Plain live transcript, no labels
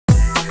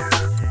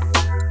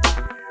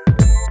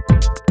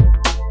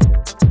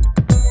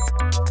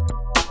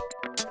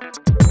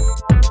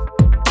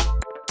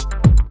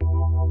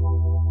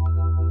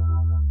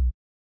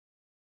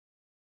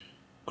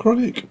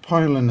Chronic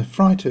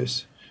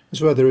pyelonephritis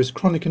is where there is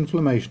chronic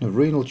inflammation of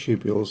renal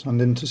tubules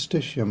and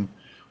interstitium,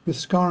 with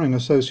scarring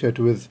associated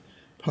with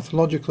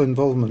pathological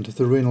involvement of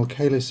the renal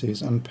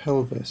calyces and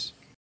pelvis.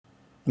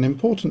 An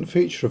important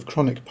feature of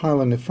chronic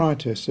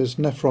pyelonephritis is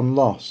nephron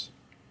loss.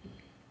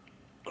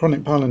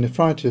 Chronic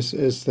pyelonephritis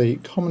is the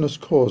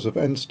commonest cause of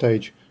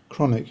end-stage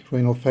chronic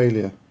renal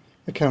failure,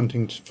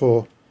 accounting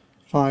for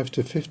 5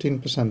 to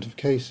 15% of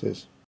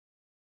cases.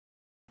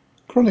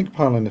 Chronic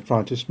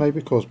pyelonephritis may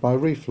be caused by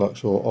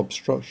reflux or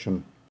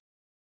obstruction.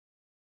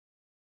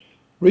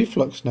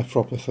 Reflux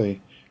nephropathy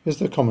is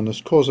the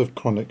commonest cause of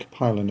chronic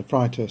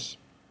pyelonephritis.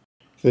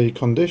 The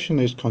condition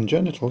is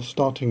congenital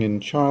starting in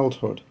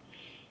childhood.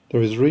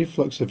 There is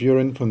reflux of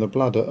urine from the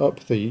bladder up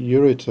the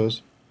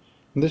ureters,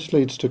 and this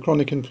leads to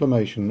chronic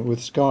inflammation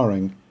with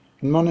scarring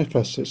and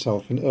manifests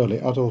itself in early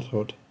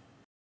adulthood.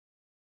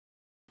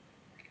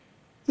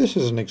 This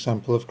is an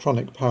example of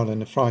chronic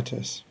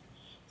pyelonephritis.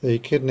 The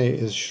kidney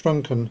is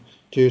shrunken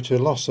due to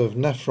loss of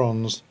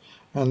nephrons,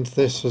 and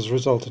this has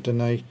resulted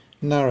in a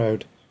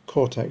narrowed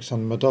cortex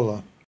and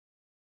medulla.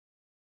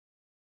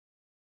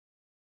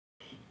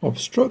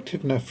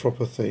 Obstructive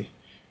nephropathy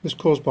is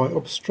caused by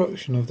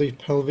obstruction of the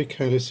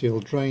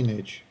pelvic-calyceal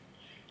drainage.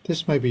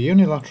 This may be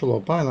unilateral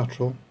or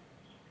bilateral,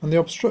 and the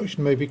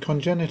obstruction may be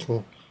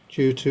congenital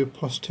due to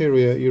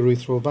posterior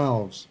urethral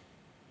valves.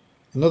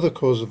 Another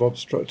cause of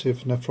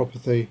obstructive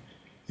nephropathy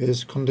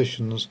is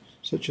conditions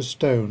such as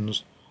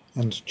stones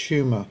and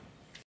tumour.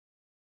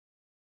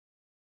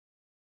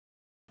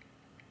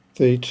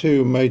 The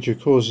two major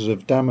causes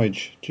of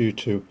damage due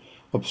to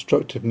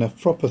obstructive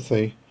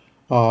nephropathy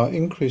are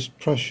increased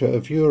pressure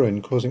of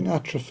urine causing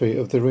atrophy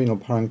of the renal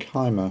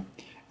parenchyma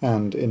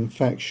and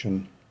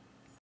infection.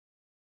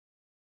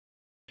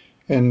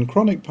 In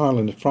chronic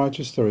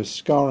pyelonephritis there is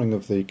scarring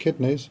of the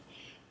kidneys,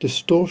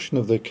 distortion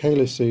of the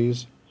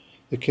calyces,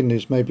 the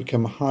kidneys may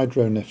become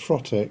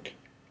hydronephrotic.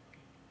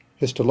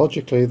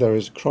 Histologically there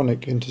is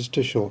chronic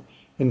interstitial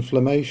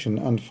inflammation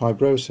and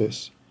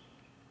fibrosis,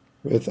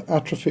 with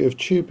atrophy of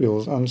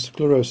tubules and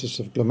sclerosis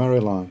of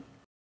glomeruli.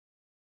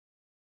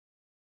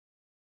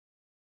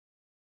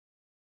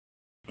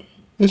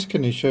 This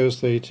kidney shows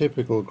the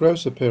typical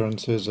gross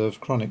appearances of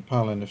chronic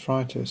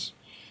pyelonephritis.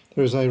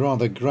 There is a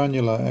rather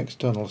granular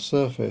external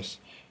surface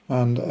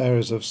and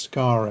areas of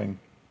scarring.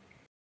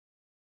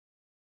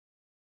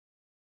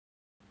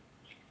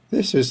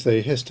 This is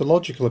the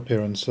histological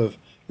appearance of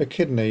a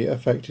kidney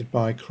affected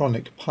by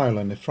chronic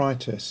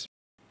pyelonephritis.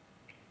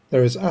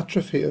 There is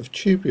atrophy of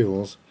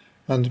tubules,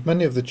 and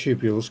many of the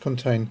tubules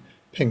contain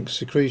pink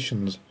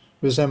secretions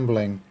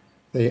resembling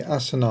the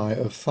acini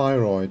of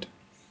thyroid.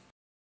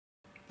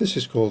 This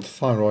is called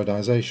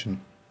thyroidization.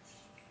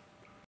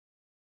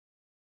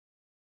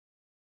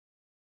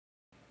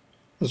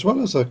 As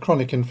well as a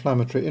chronic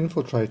inflammatory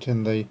infiltrate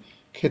in the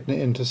kidney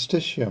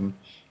interstitium,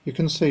 you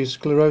can see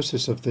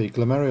sclerosis of the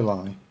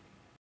glomeruli.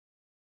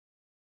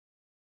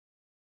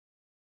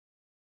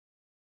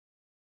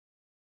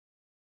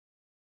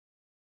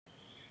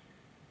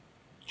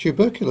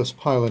 Tuberculous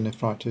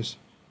pyelonephritis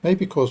may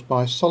be caused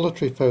by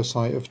solitary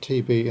foci of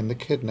TB in the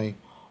kidney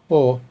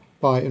or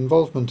by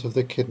involvement of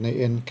the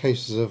kidney in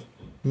cases of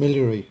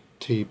miliary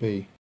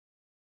TB.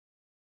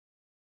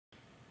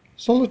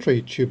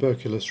 Solitary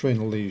tuberculous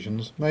renal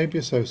lesions may be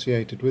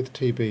associated with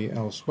TB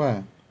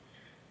elsewhere.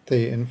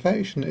 The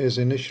infection is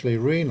initially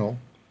renal.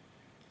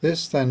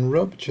 This then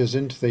ruptures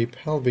into the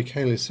pelvic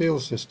calyceal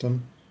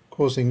system,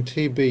 causing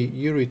TB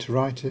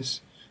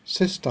ureteritis,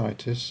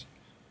 cystitis,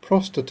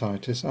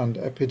 prostatitis and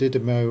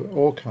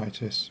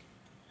epididymoorchitis.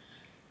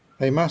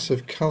 A mass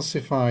of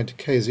calcified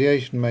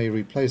caseation may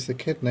replace the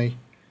kidney,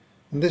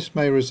 and this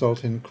may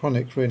result in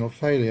chronic renal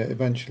failure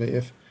eventually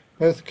if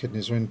both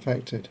kidneys are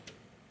infected.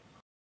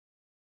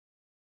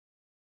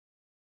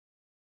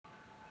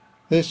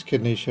 This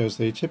kidney shows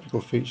the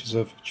typical features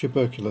of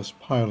tuberculous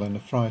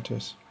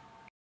pyelonephritis.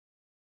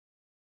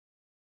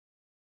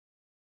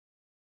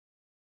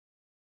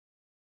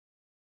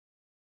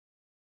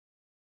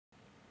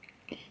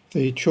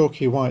 The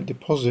chalky white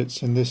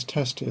deposits in this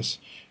testis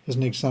is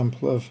an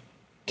example of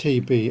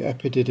TB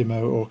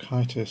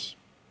epididymoorchitis.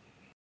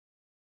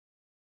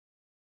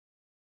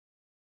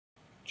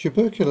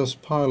 Tuberculous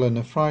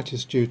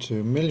pyelonephritis due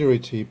to miliary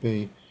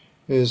TB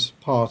is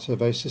part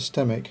of a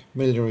systemic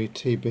miliary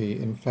TB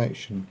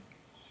infection.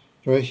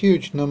 There are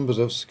huge numbers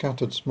of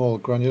scattered small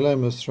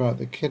granulomas throughout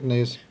the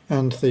kidneys,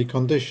 and the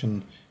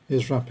condition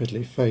is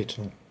rapidly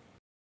fatal.